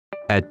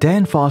At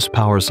Danfoss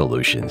Power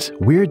Solutions,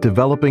 we're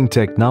developing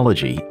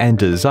technology and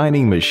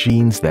designing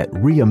machines that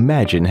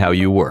reimagine how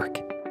you work.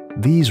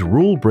 These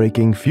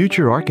rule-breaking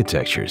future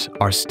architectures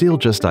are still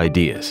just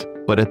ideas,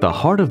 but at the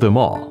heart of them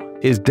all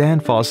is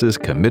Danfoss's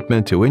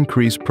commitment to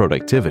increase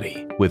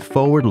productivity with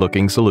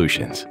forward-looking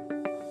solutions.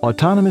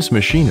 Autonomous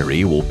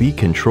machinery will be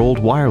controlled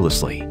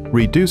wirelessly,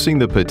 reducing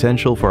the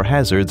potential for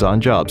hazards on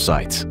job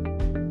sites.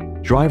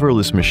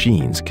 Driverless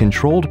machines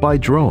controlled by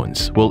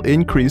drones will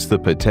increase the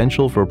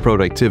potential for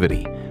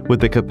productivity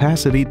with the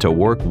capacity to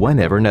work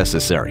whenever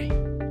necessary.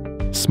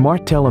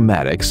 Smart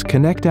telematics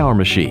connect our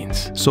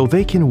machines so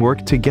they can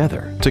work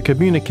together to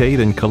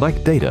communicate and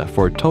collect data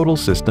for total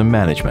system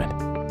management.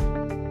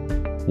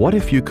 What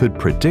if you could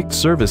predict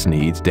service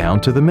needs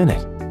down to the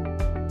minute?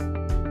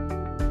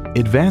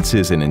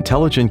 Advances in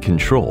intelligent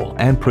control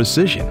and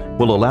precision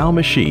will allow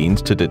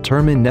machines to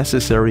determine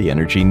necessary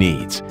energy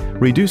needs,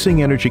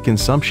 reducing energy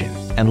consumption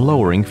and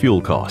lowering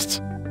fuel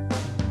costs.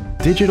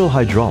 Digital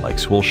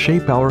hydraulics will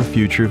shape our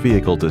future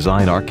vehicle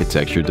design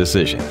architecture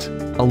decisions,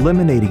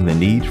 eliminating the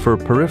need for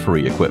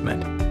periphery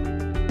equipment.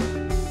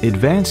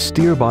 Advanced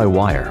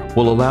steer-by-wire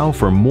will allow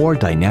for more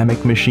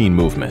dynamic machine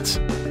movements.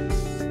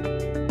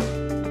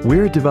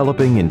 We're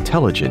developing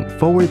intelligent,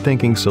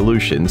 forward-thinking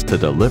solutions to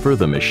deliver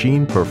the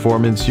machine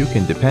performance you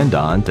can depend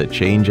on to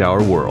change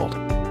our world.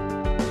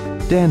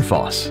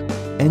 Danfoss,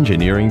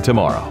 engineering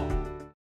tomorrow.